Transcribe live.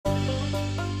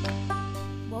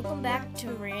Welcome back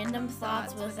to Random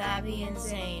Thoughts with Abi and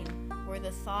Zane, where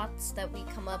the thoughts that we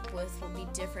come up with will be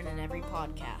different in every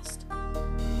podcast.